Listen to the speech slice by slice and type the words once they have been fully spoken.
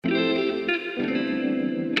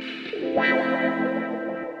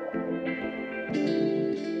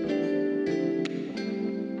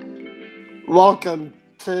Welcome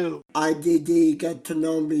to IDD Get to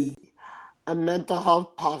Know Me, a mental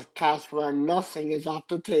health podcast where nothing is off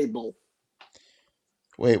the table.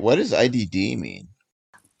 Wait, what does IDD mean?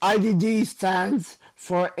 IDD stands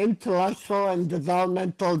for Intellectual and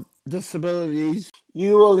Developmental Disabilities.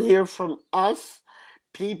 You will hear from us,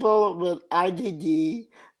 people with IDD,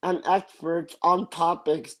 and experts on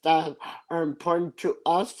topics that are important to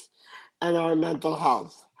us and our mental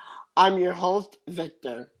health. I'm your host,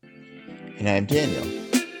 Victor. And I'm Daniel.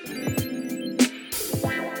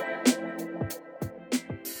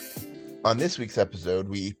 On this week's episode,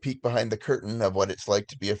 we peek behind the curtain of what it's like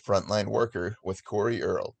to be a frontline worker with Corey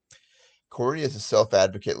Earle. Corey is a self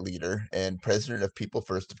advocate leader and president of People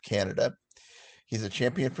First of Canada. He's a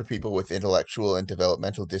champion for people with intellectual and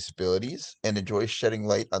developmental disabilities and enjoys shedding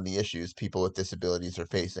light on the issues people with disabilities are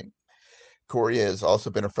facing. Corey has also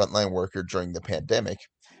been a frontline worker during the pandemic,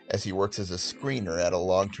 as he works as a screener at a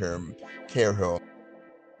long term care home.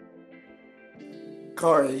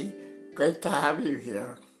 Corey, great to have you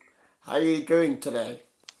here. How are you doing today?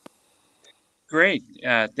 Great.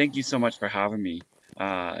 Thank you so much for having me,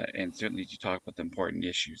 and certainly to talk about the important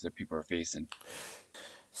issues that people are facing.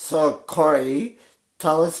 So, Corey,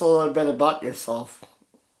 tell us a little bit about yourself.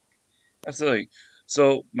 Absolutely.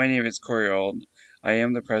 So, my name is Corey Auld. I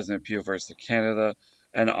am the president of Peel First of Canada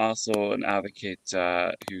and also an advocate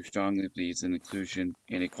who strongly believes in inclusion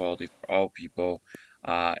and equality for all people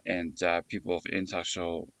and people of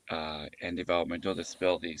intellectual and developmental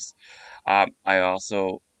disabilities. I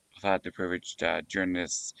also have had the privilege during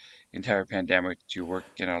this entire pandemic to work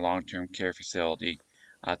in a long-term care facility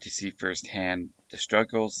to see firsthand the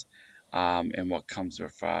struggles and what comes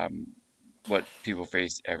with what people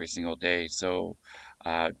face every single day. So,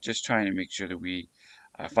 just trying to make sure that we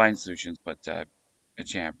find solutions, but a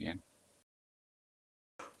champion.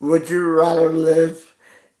 Would you rather live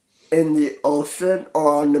in the ocean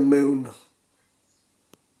or on the moon?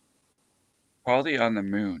 Probably on the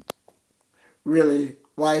moon, Really?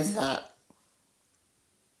 Why is that?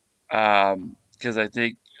 because I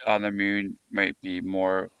think on the moon might be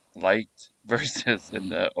more light versus in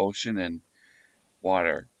the ocean and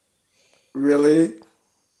water. Really?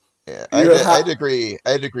 Yeah, You I'd have. agree.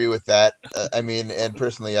 I'd agree with that. I mean, and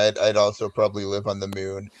personally, I'd also probably live on the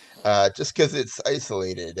moon, just because it's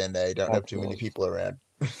isolated and I don't have Of too many course. people around.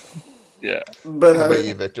 Yeah, But How about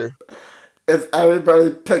you, Victor? if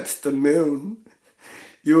everybody picks the moon,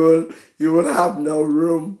 you would have no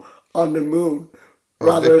room on the moon.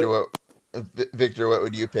 Well, Rather, Victor, what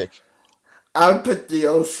would you pick? I would pick the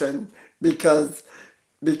ocean because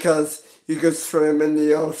because you could swim in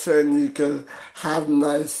the ocean, you could have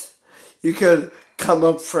nice, you could come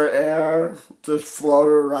up for air, just float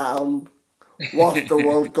around, watch the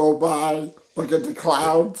world go by, look at the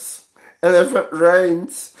clouds, and if it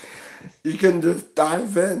rains, you can just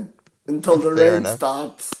dive in until the Fair rain enough.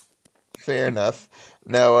 stops. Fair enough.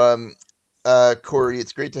 Now, Corey,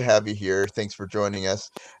 it's great to have you here. Thanks for joining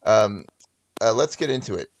us. Um, let's get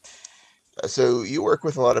into it. So you work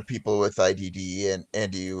with a lot of people with IDD,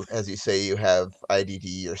 and you, as you say, you have IDD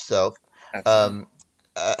yourself. absolutely. Um,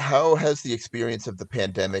 how has the experience of the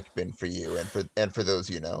pandemic been for you, and for those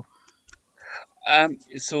you know?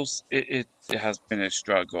 It has been a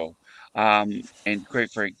struggle, and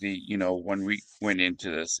quite frankly, when we went into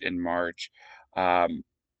this in March, um,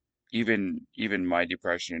 even my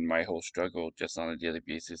depression and my whole struggle just on a daily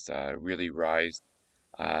basis really rise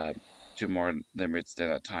uh, to more limits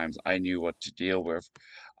than at times I knew what to deal with.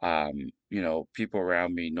 People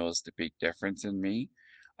around me noticed a big difference in me.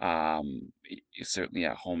 Certainly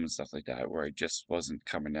at home and stuff like that, where I just wasn't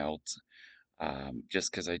coming out,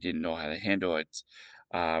 just because I didn't know how to handle it.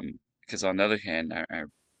 Because on the other hand, I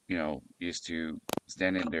used to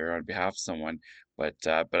standing there on behalf of someone, but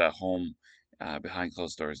at home, behind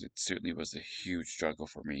closed doors, it certainly was a huge struggle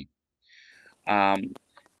for me. Um,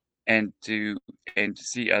 and to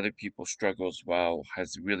see other people struggle as well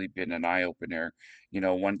has really been an eye opener.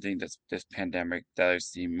 One thing that's this pandemic that I've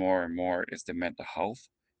seen more and more is the mental health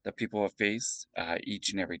that people have faced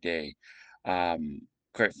each and every day.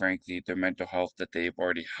 Quite frankly, the mental health that they've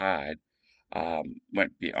already had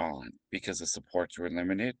went beyond because the supports were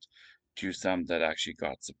limited to some that actually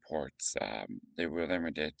got supports. They were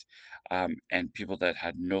limited, and people that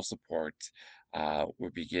had no support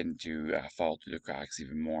were beginning to fall through the cracks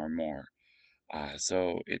even more and more.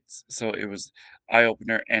 So it was eye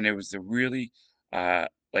opener, and it was a really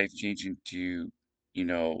life changing to you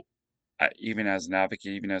know even as an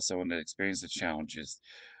advocate, even as someone that experienced the challenges,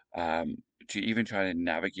 um, to even try to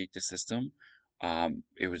navigate the system,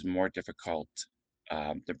 it was more difficult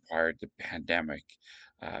than prior to the pandemic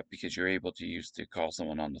because you're able to use to call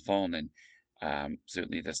someone on the phone and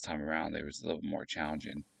Certainly this time around, it was a little more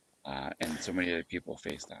challenging, and so many other people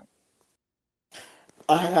face that.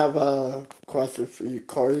 I have a question for you,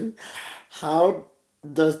 Corey. How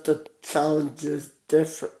does the challenges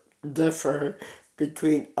differ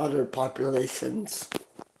between other populations?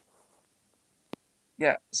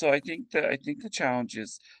 Yeah, so I think the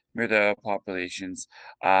challenges with the populations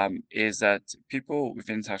is that people with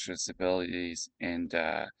intellectual disabilities and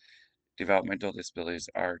developmental disabilities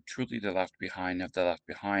are truly the left behind of the left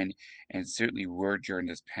behind, and certainly were during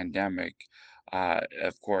this pandemic.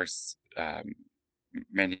 Of course,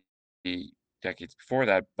 many decades before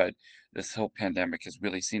that, but this whole pandemic has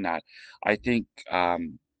really seen that. I think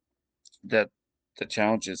that the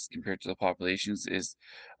challenges compared to the populations is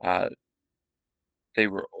uh, they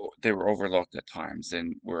were overlooked at times,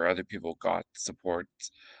 and where other people got support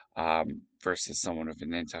versus someone with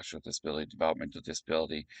an intellectual disability, developmental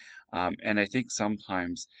disability. And I think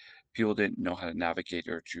sometimes people didn't know how to navigate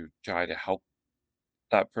or to try to help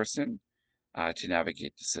that person to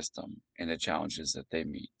navigate the system and the challenges that they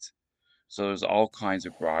meet. So there's all kinds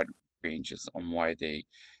of broad ranges on why they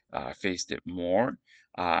faced it more,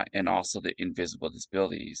 and also the invisible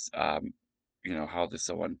disabilities. How does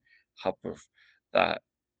someone help with that?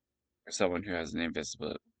 Someone who has an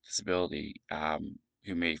invisible disability,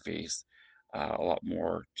 who may face a lot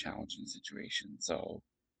more challenging situations. So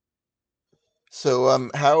So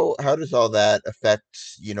how does all that affect,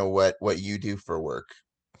 what you do for work?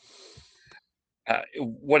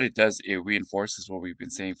 what it does, it reinforces what we've been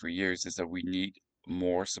saying for years, is that we need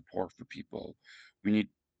more support for people. We need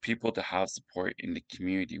people to have support in the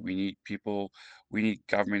community. We need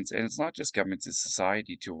governments, and it's not just governments, it's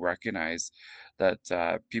society to recognize that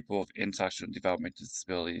people with intellectual and developmental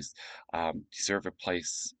disabilities deserve a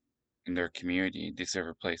place in their community, deserve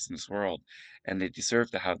a place in this world, and they deserve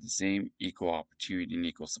to have the same equal opportunity and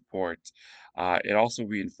equal support. It also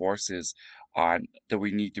reinforces on that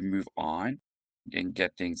we need to move on and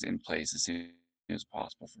get things in place as soon as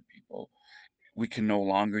possible for people. We can no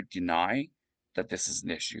longer deny that this is an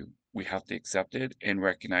issue. We have to accept it and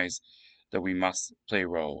recognize that we must play a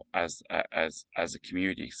role as a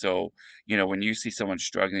community. So, when you see someone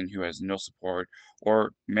struggling who has no support,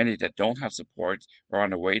 or many that don't have support or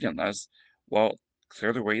on a waiting list, well,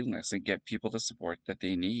 clear the waiting list and get people the support that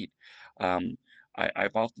they need. Um,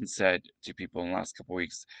 I've often said to people in the last couple of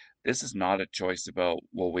weeks, this is not a choice about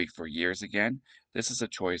we'll wait for years again. This is a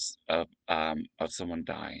choice of someone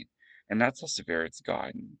dying, and that's how severe it's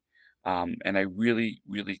gotten. And I really,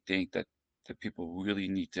 really think that people really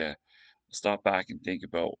need to stop back and think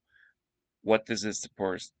about what does this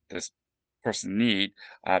person need,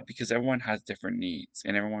 because everyone has different needs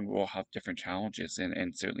and everyone will have different challenges,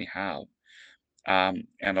 and certainly have.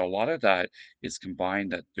 And a lot of that is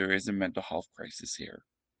combined that there is a mental health crisis here.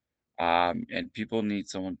 And people need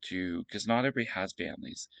someone to, because not everybody has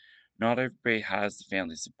families. Not everybody has the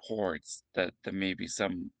family supports that maybe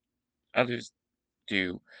some others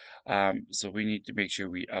do. So we need to make sure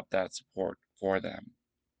we up that support for them.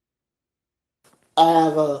 I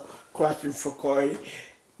have a question for Corey.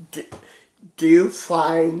 Do, do you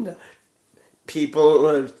find people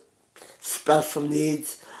with special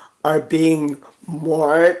needs are being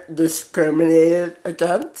more discriminated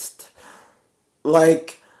against?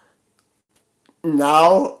 Like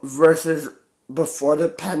now versus before the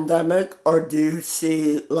pandemic, or do you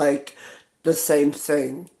see like the same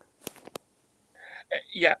thing?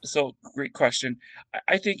 Yeah, so great question.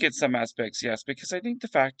 I think in some aspects, yes, because I think the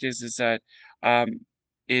fact is that um,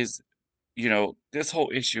 is this whole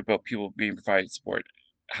issue about people being provided support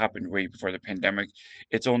happened way before the pandemic.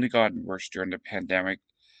 It's only gotten worse during the pandemic.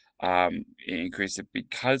 It increased it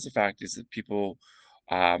because the fact is that people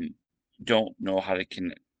um, don't know how to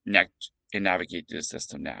connect and navigate the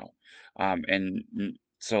system now.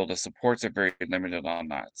 So the supports are very limited on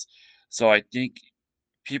that. So I think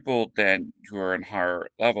people then who are in higher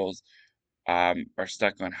levels are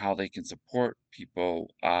stuck on how they can support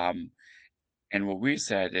people. And what we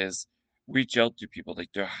said is reach out to people.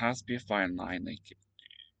 Like there has to be a fine line. Like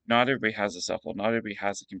not everybody has a cell phone, not everybody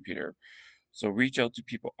has a computer. So reach out to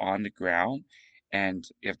people on the ground. And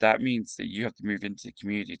if that means that you have to move into the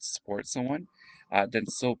community to support someone, then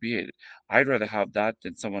so be it. I'd rather have that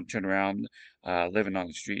than someone turn around living on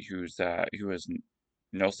the street who has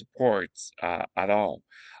no supports at all.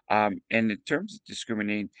 And in terms of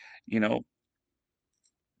discriminating, you know,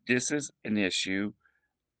 this is an issue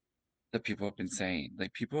that people have been saying.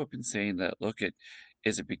 Like people have been saying that, look at,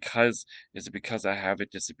 is it because I have a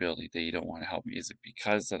disability that you don't want to help me? Is it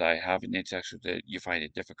because that I have an intellectual that you find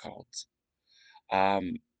it difficult?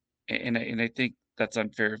 Um, and I think that's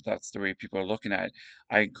unfair if that's the way people are looking at it.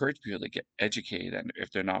 I encourage people to get educated, and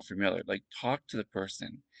if they're not familiar, like talk to the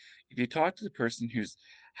person. If you talk to the person who's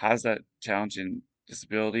has that challenge and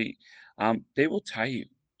disability, they will tell you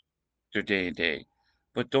their day to day.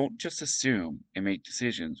 But don't just assume and make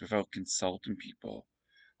decisions without consulting people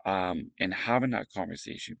and having that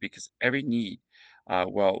conversation because every need,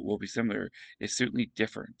 well, will be similar, is certainly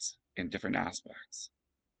different in different aspects.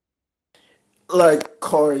 Like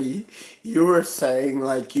Corey, you were saying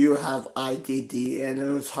like you have IDD and it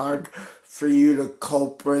was hard for you to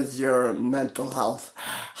cope with your mental health.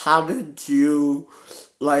 How did you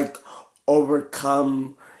like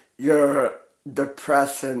overcome your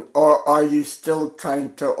depression, or are you still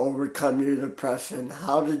trying to overcome your depression?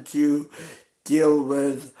 How did you deal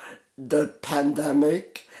with the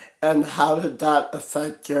pandemic, and how did that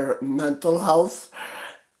affect your mental health?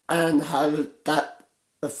 And how did that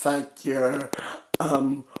affect your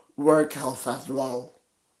work health as well?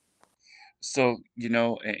 So,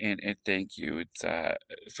 and thank you. It's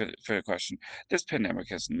for the question. This pandemic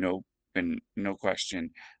has no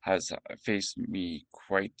question has faced me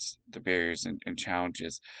quite the barriers and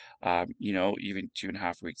challenges. Even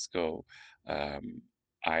 2.5 weeks ago, um,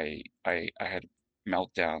 I had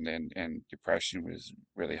meltdown and depression was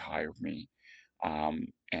really high with me.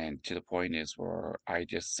 And to the point is where I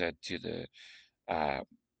just said to the uh,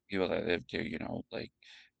 people that lived here, like,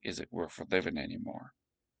 is it worth living anymore?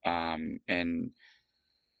 And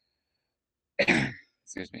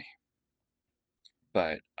excuse me,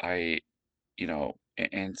 but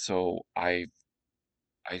and so I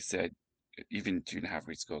said even 2.5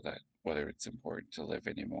 weeks ago that whether it's important to live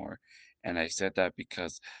anymore, and I said that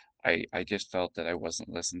because I just felt that I wasn't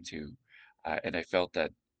listened to, and I felt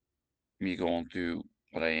that me going through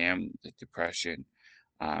what I am, the depression,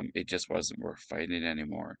 it just wasn't worth fighting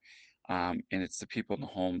anymore. And it's the people in the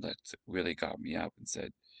home that really got me up and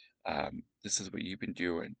said, "This is what you've been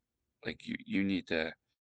doing. Like you need to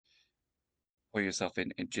pour yourself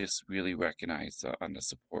in and just really recognize on the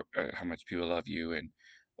support how much people love you and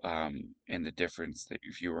the difference that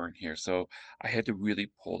if you weren't here." So I had to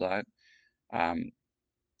really pull that um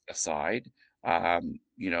aside, um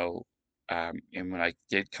you know and when I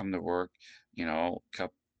did come to work,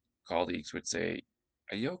 colleagues would say,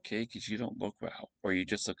 "Are you okay? Because you don't look well, or you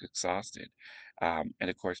just look exhausted." And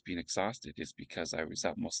of course being exhausted is because I was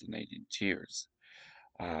up most of the night in tears.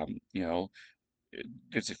 um you know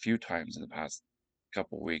there's a few times in the past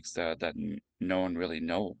couple weeks that no one really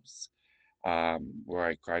knows, where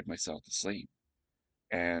I cried myself to sleep.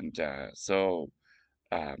 And I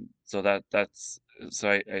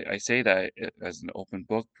say that as an open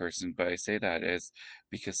book person, but I say that as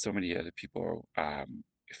because so many other people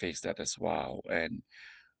face that as well. And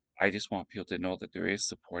I just want people to know that there is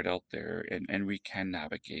support out there and we can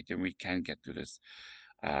navigate and we can get through this.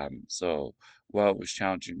 So while it was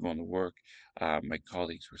challenging going to work, my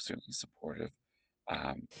colleagues were certainly supportive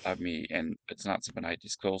of me, and it's not something I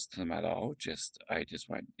disclosed to them at all. I just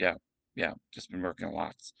went, yeah, yeah, just been working a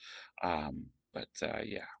lot.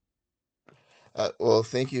 Yeah. Well,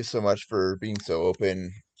 thank you so much for being so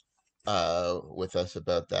open with us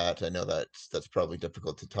about that. I know that's probably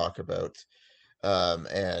difficult to talk about.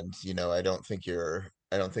 And I don't think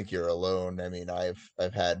you're alone. I mean,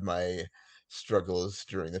 I've had my struggles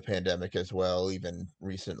during the pandemic as well, even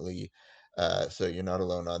recently. So you're not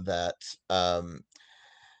alone on that. Um,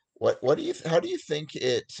 what do you how do you think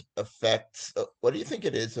it affects? What do you think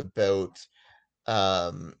it is about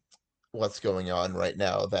um, what's going on right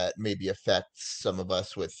now that maybe affects some of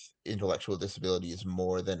us with intellectual disabilities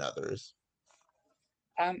more than others?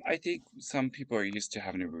 I think some people are used to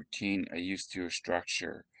having a routine, are used to a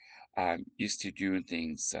structure, used to doing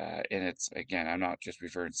things, and it's again, I'm not just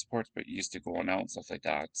referring to sports, but used to going out and stuff like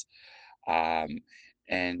that. Um,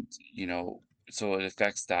 and so it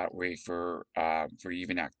affects that way for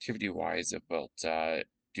even activity wise about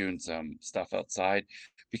doing some stuff outside,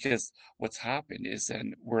 because what's happened is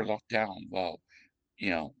then we're locked down. Well,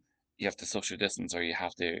 you know, you have to social distance or you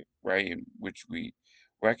have to, right? And which we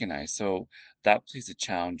recognize. So that plays a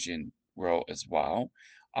challenging role as well.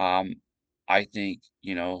 Um, I think,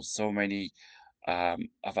 so many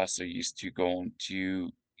of us are used to going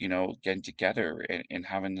to, getting together and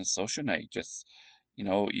having a social night, just,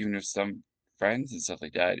 even with some friends and stuff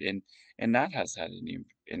like that. And that has had an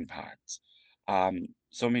impact.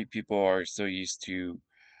 So many people are so used to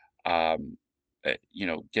getting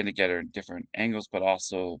together in different angles, but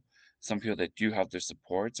also some people that do have their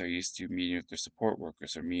supports are used to meeting with their support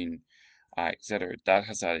workers or meeting, et cetera. That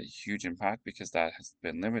has had a huge impact because that has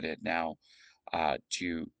been limited now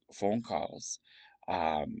to phone calls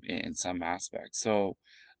in some aspects. So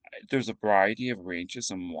there's a variety of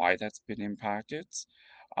ranges on why that's been impacted.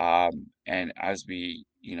 And as we,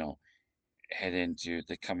 head into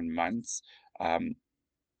the coming months, um,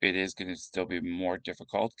 it is going to still be more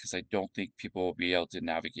difficult because I don't think people will be able to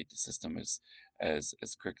navigate the system as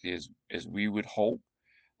quickly as we would hope.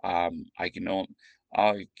 I can only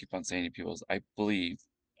I keep on saying to people is I believe,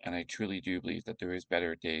 and I truly do believe that there is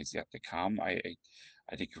better days yet to come. I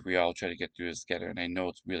think if we all try to get through this together, and I know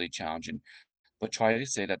it's really challenging, but try to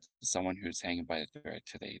say that to someone who's hanging by a thread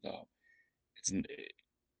today, though. It's n-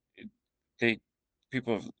 it, they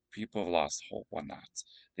people have lost hope on that.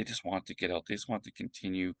 They just want to get out. They just want to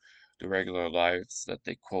continue the regular lives that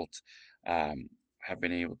they quote um, have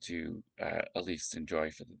been able to at least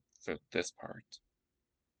enjoy for this part.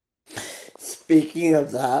 Speaking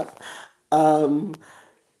of that, um,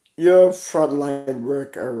 you're a frontline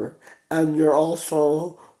worker and you're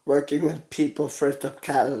also working with People First of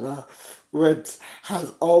Canada, which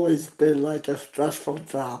has always been like a stressful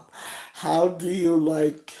job. How do you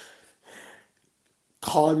like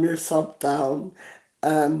calm yourself down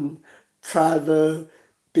and try to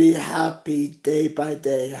be happy day by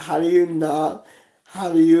day? How do you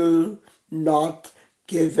not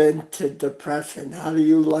give in to depression? How do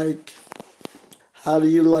you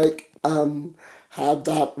have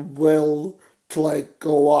that will to like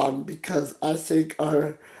go on? Because I think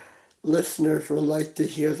our listeners would like to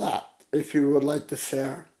hear that if you would like to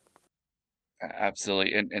share.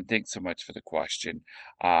 Absolutely, and thanks so much for the question.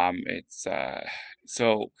 It's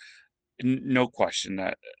so no question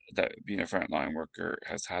that being a frontline worker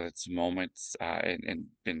has had its moments and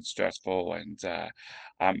been stressful. And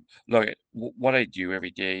um, look, what I do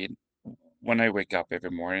every day, when I wake up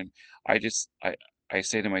every morning, I just I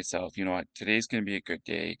say to myself, you know what, today's going to be a good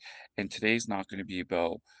day, and today's not going to be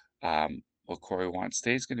about what Corey wants.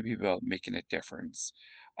 Today's going to be about making a difference.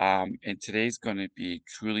 And today's going to be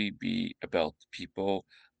truly be about the people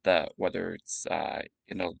that whether it's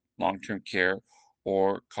long-term care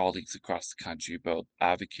or colleagues across the country about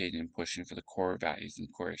advocating and pushing for the core values and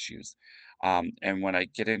core issues. And when I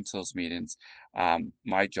get into those meetings,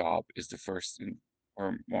 my job is the first and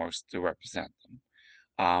foremost to represent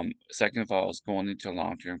them. Second of all, is going into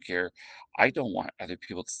long-term care. I don't want other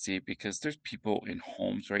people to see it because there's people in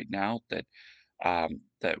homes right now that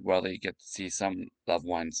while they get to see some loved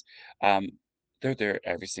ones, um, they're there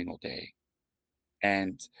every single day.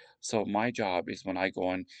 And so my job is when I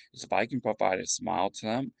go in, is if I can provide a smile to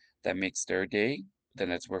them that makes their day,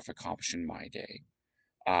 then it's worth accomplishing my day.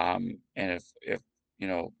 And if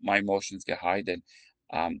my emotions get high, then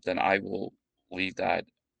I will leave that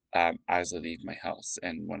as I leave my house.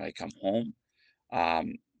 And when I come home,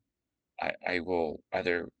 um, I will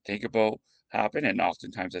either think about happen, and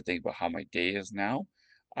oftentimes I think about how my day is now,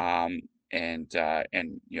 um, and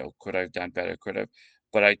could I have done better? Could have,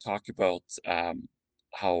 but I talk about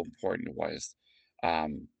how important it was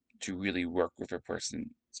um, to really work with a person,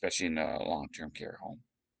 especially in a long-term care home.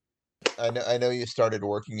 I know you started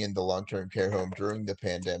working in the long-term care home during the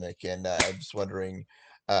pandemic, and I'm just wondering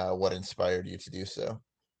what inspired you to do so.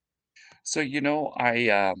 So,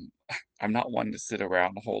 I'm not one to sit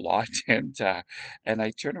around a whole lot, and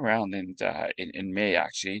I turn around and in May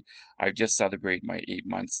actually, I just celebrated my 8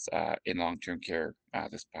 months in long-term care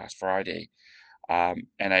this past Friday, and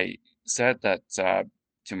I said that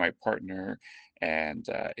to my partner and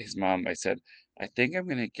his mom. I said, I think I'm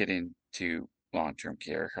going to get into long-term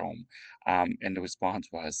care home. And the response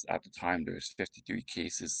was, at the time, there was 53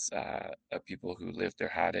 cases of people who lived there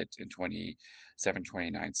had it, and 27,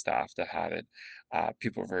 29 staff that had it.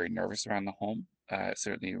 People were very nervous around the home.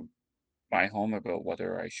 Certainly my home about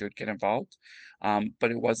whether I should get involved.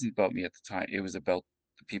 But it wasn't about me at the time. It was about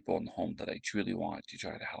the people in the home that I truly wanted to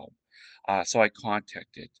try to help. So I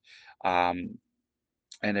contacted, um,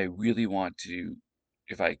 and I really want to,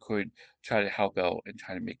 if I could, try to help out and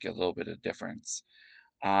try to make a little bit of difference.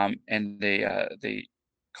 And they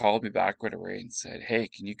called me back right away and said, "Hey,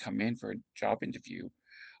 can you come in for a job interview?"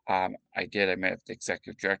 I did. I met with the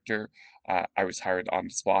executive director. I was hired on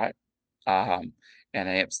the spot, um, and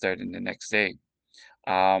I am starting the next day.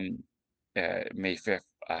 Um, May 5th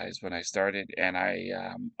is when I started, and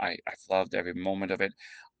I've loved every moment of it.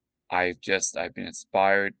 I've been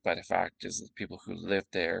inspired by the fact is the people who live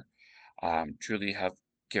there truly have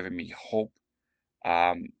given me hope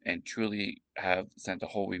and truly have sent a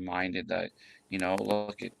whole reminder that,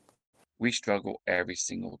 look, we struggle every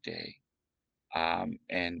single day.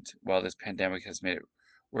 And while this pandemic has made it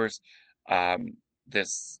worse,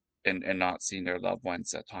 this and not seeing their loved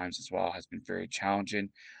ones at times as well has been very challenging.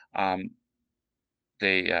 Um,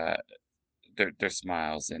 they their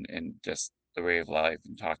smiles and just the way of life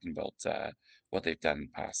and talking about what they've done in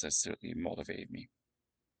the past has certainly motivated me.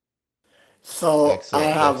 So I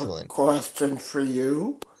Excellent, have a excellent. question for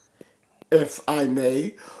you, if I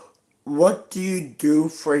may. What do you do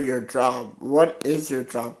for your job? What is your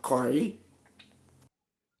job, Corey?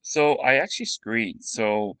 So I actually screen.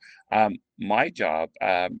 So my job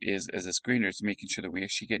is as a screener is making sure that we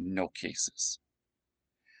actually get no cases.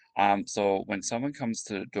 So when someone comes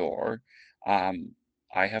to the door, um,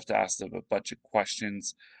 I have to ask them a bunch of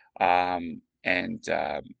questions, and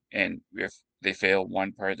if they fail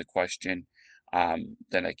one part of the question,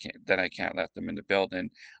 then I can't let them in the building.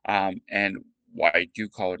 And why I do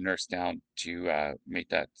call a nurse down to make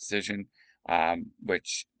that decision,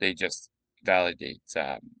 which they just validate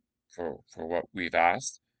for what we've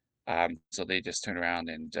asked. So they just turn around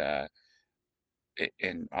and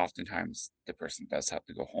oftentimes the person does have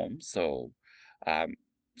to go home. Um,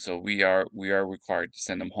 so we are required to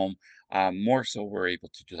send them home. More so, we're able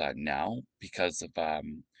to do that now because of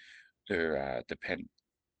the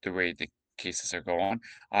way the cases are going.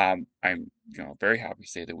 I'm very happy to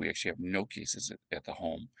say that we actually have no cases at the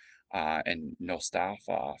home, and no staff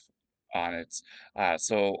off on it.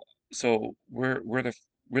 So we're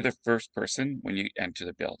the first person when you enter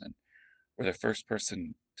the building. We're the first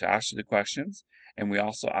person to ask you the questions, and we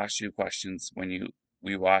also ask you questions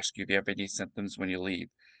we will ask you if you have any symptoms when you leave.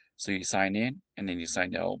 So you sign in and then you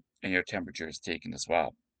sign out, and your temperature is taken as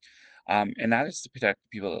well. And that is to protect the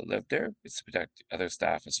people that live there. It's to protect other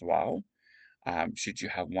staff as well, should you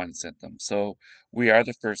have one symptom. So we are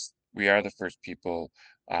the first people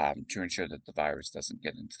to ensure that the virus doesn't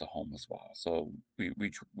get into the home as well. So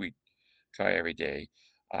we try every day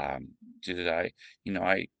to do that.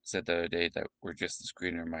 I said the other day that we're just a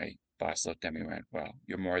screener. My boss looked at me and went, "Well,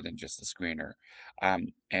 you're more than just a screener,"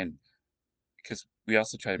 and because we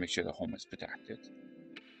also try to make sure the home is protected.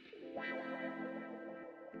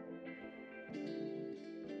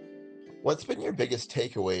 What's been your biggest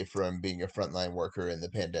takeaway from being a frontline worker in the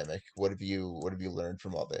pandemic? What have you learned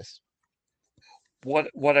from all this?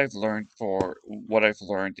 What I've learned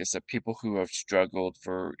is that people who have struggled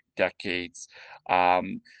for decades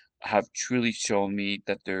um, have truly shown me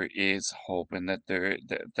that there is hope and that there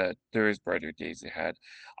is brighter days ahead.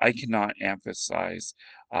 I cannot emphasize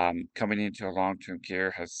coming into a long-term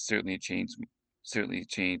care has certainly changed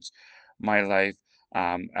my life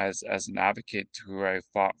as an advocate who I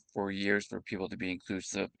fought for years for people to be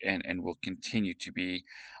inclusive and will continue to be.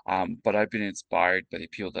 But I've been inspired by the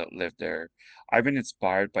people that live there. I've been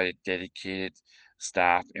inspired by the dedicated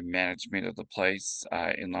staff and management of the place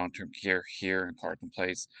in long-term care here in Carleton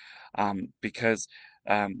Place, because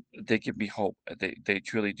they give me hope. They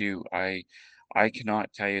truly do. I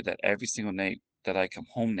cannot tell you that every single night that I come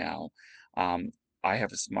home now, um, I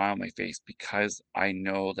have a smile on my face because I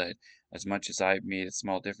know that as much as I've made a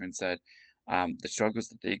small difference, that the struggles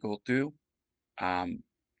that they go through um,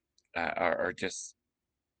 are just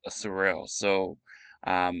surreal.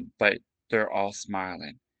 But they're all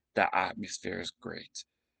smiling. The atmosphere is great.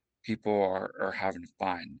 People are having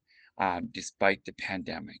fun despite the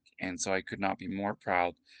pandemic, and so I could not be more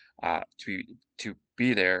proud to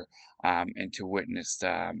be there and to witness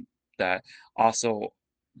that. Also,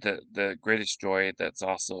 the greatest joy that's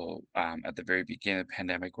also at the very beginning of the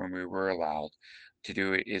pandemic when we were allowed to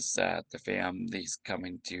do it is the families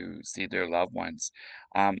coming to see their loved ones.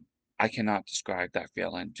 Um, I cannot describe that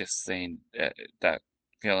feeling. Just saying that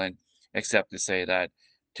feeling, except to say that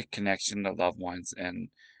the connection to loved ones and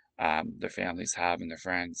their families have and their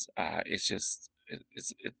friends. It's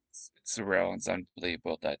surreal and it's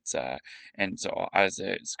unbelievable and so as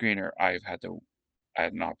a screener, I had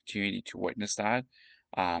an opportunity to witness that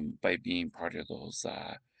by being part of those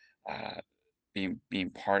uh, being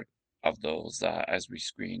part of those as we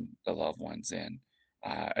screen the loved ones in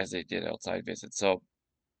as they did outside visits. So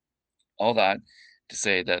all that to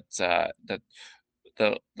say that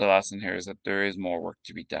the lesson here is that there is more work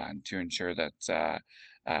to be done to ensure that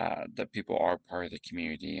people are part of the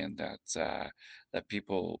community and that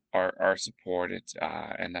people are supported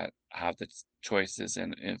and that have the choices,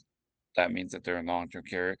 and if that means that they're in long-term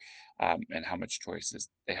care, and how much choices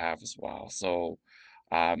they have as well. So,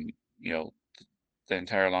 um, you know, the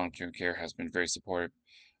entire long-term care has been very supportive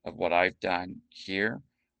of what I've done here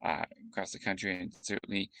across the country, and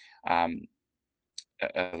certainly um,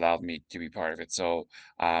 allowed me to be part of it. So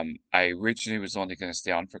I originally was only going to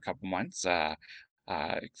stay on for a couple months.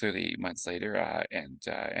 Clearly, months later,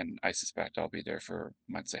 and I suspect I'll be there for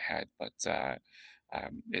months ahead. But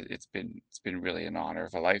it's been really an honor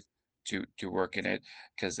of a life to work in it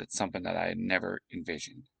because it's something that I had never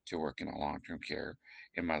envisioned to work in a long-term care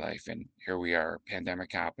in my life. And here we are.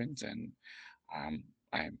 Pandemic happened, and um,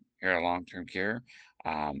 I'm here at long-term care,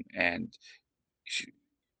 and sh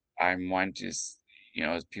I'm one just,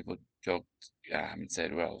 as people joked, and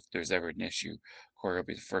said, "Well, if there's ever an issue, Corey will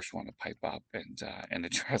be the first one to pipe up and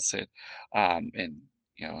address it." And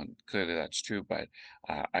and clearly that's true, but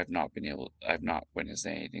I've not witnessed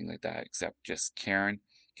anything like that except just care and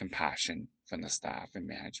compassion from the staff and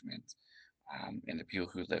management, and the people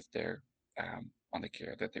who live there, on the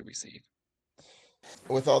care that they receive.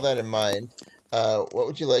 With all that in mind, what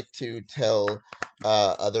would you like to tell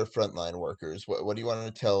other frontline workers? What do you want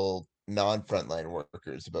to tell non-frontline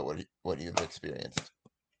workers about what you've experienced?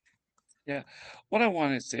 Yeah, what I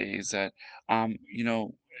want to say is that,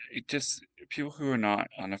 it just people who are not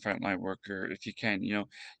on a frontline worker, if you can,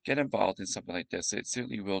 get involved in something like this. It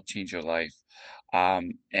certainly will change your life.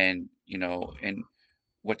 And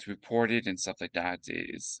what's reported and stuff like that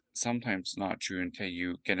is sometimes not true until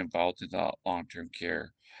you get involved in the long-term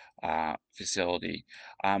care facility.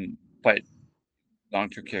 But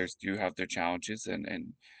long-term cares do have their challenges and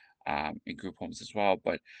in group homes as well.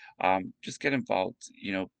 But just get involved,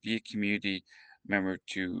 be a community member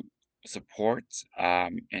to support,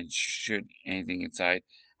 and should anything inside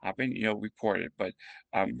happen, report it. But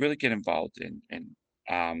really get involved and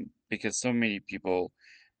because so many people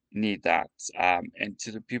need that. And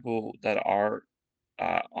to the people that are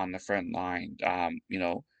on the front line,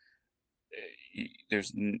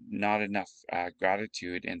 there's not enough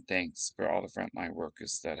gratitude and thanks for all the frontline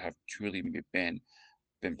workers that have truly been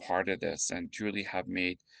part of this and truly have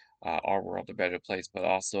made our world a better place, but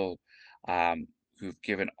also who've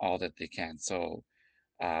given all that they can. So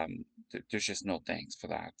there's just no thanks for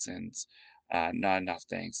that, and not enough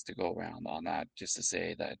thanks to go around on that. Just to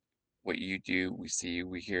say that what you do, we see you,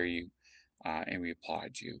 we hear you, and we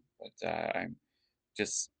applaud you. But I'm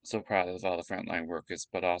just so proud of all the frontline workers,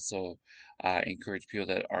 but also encourage people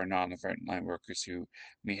that are not on the frontline workers who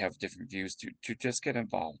may have different views to just get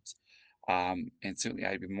involved. And certainly,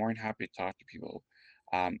 I'd be more than happy to talk to people.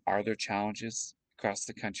 Are there challenges across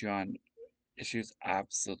the country on issues?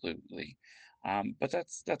 Absolutely. But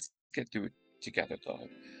let's get through it together, though.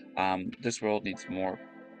 This world needs more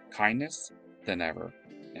kindness than ever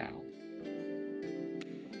now.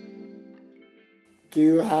 Do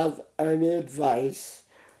you have any advice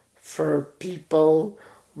for people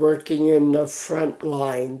working in the front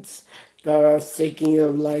lines that are thinking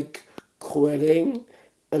of like quitting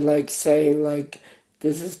and like saying like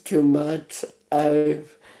this is too much,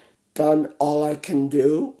 I've done all I can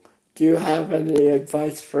do? Do you have any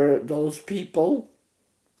advice for those people?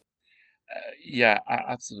 Yeah,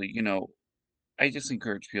 absolutely. I just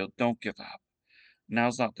encourage people, don't give up.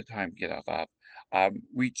 Now's not the time to get off up.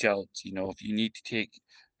 Reach out, if you need to take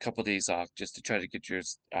a couple days off just to try to get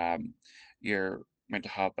your mental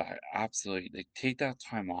health back. Absolutely, like take that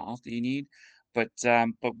time off that you need. But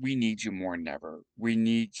we need you more than ever. We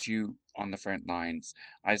need you on the front lines,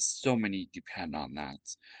 as so many depend on that.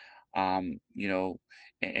 Um, you know,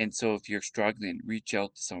 and so if you're struggling, reach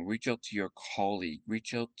out to someone, reach out to your colleague,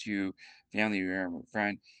 reach out to family or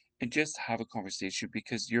friend, and just have a conversation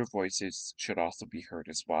because your voices should also be heard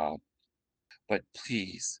as well. But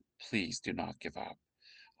please, please do not give up.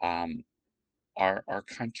 Um, our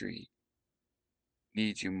country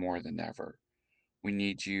needs you more than ever. We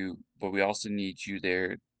need you, but we also need you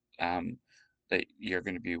there, um, that you're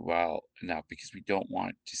going to be well enough because we don't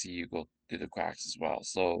want to see you go through the cracks as well.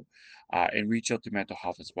 So, and reach out to mental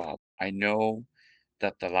health as well. I know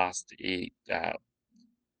that the last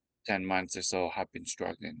 10 months or so have been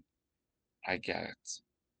struggling. I get it.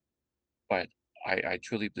 But I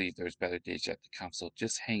truly believe there's better days yet to come. So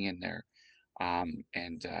just hang in there, and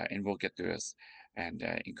we'll get through this. And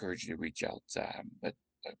encourage you to reach out. But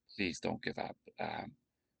please don't give up.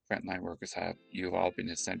 Frontline workers you've all been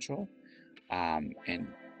essential, and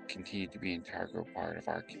continue to be an integral part of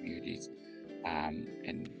our communities.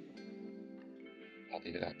 And I'll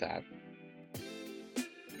leave it at that.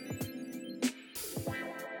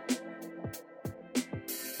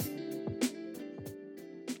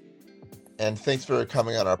 And thanks for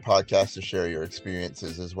coming on our podcast to share your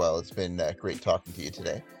experiences as well. It's been great talking to you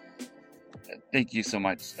today. Thank you so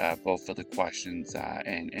much, both for the questions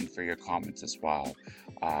and for your comments as well,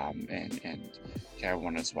 and to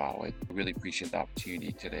everyone as well. I really appreciate the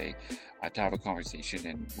opportunity today to have a conversation,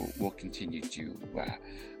 and we'll continue to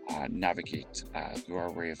navigate through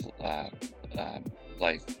our way of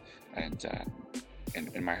life.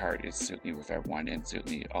 And my heart is certainly with everyone, and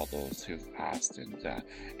certainly all those who've passed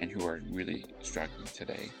and who are really struggling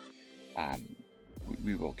today.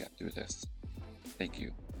 We will get through this. Thank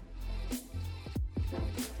you.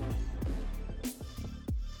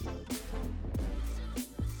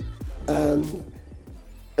 And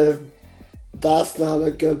if that's not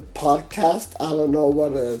a good podcast, I don't know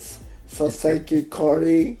what is. So thank you,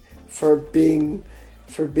 Corey, for being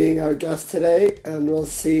our guest today, and we'll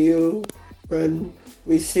see you when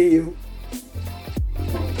we see you.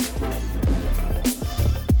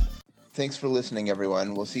 Thanks for listening,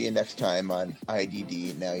 everyone. We'll see you next time on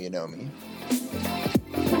IDD Now You Know Me.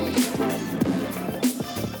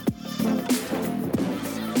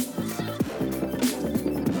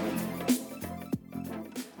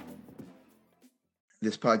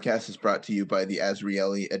 This podcast is brought to you by the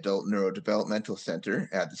Azrieli Adult Neurodevelopmental Center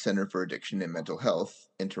at the Center for Addiction and Mental Health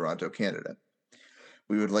in Toronto, Canada.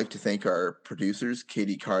 We would like to thank our producers,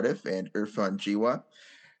 Katie Cardiff and Irfan Jiwa,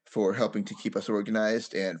 for helping to keep us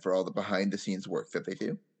organized and for all the behind-the-scenes work that they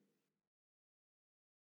do.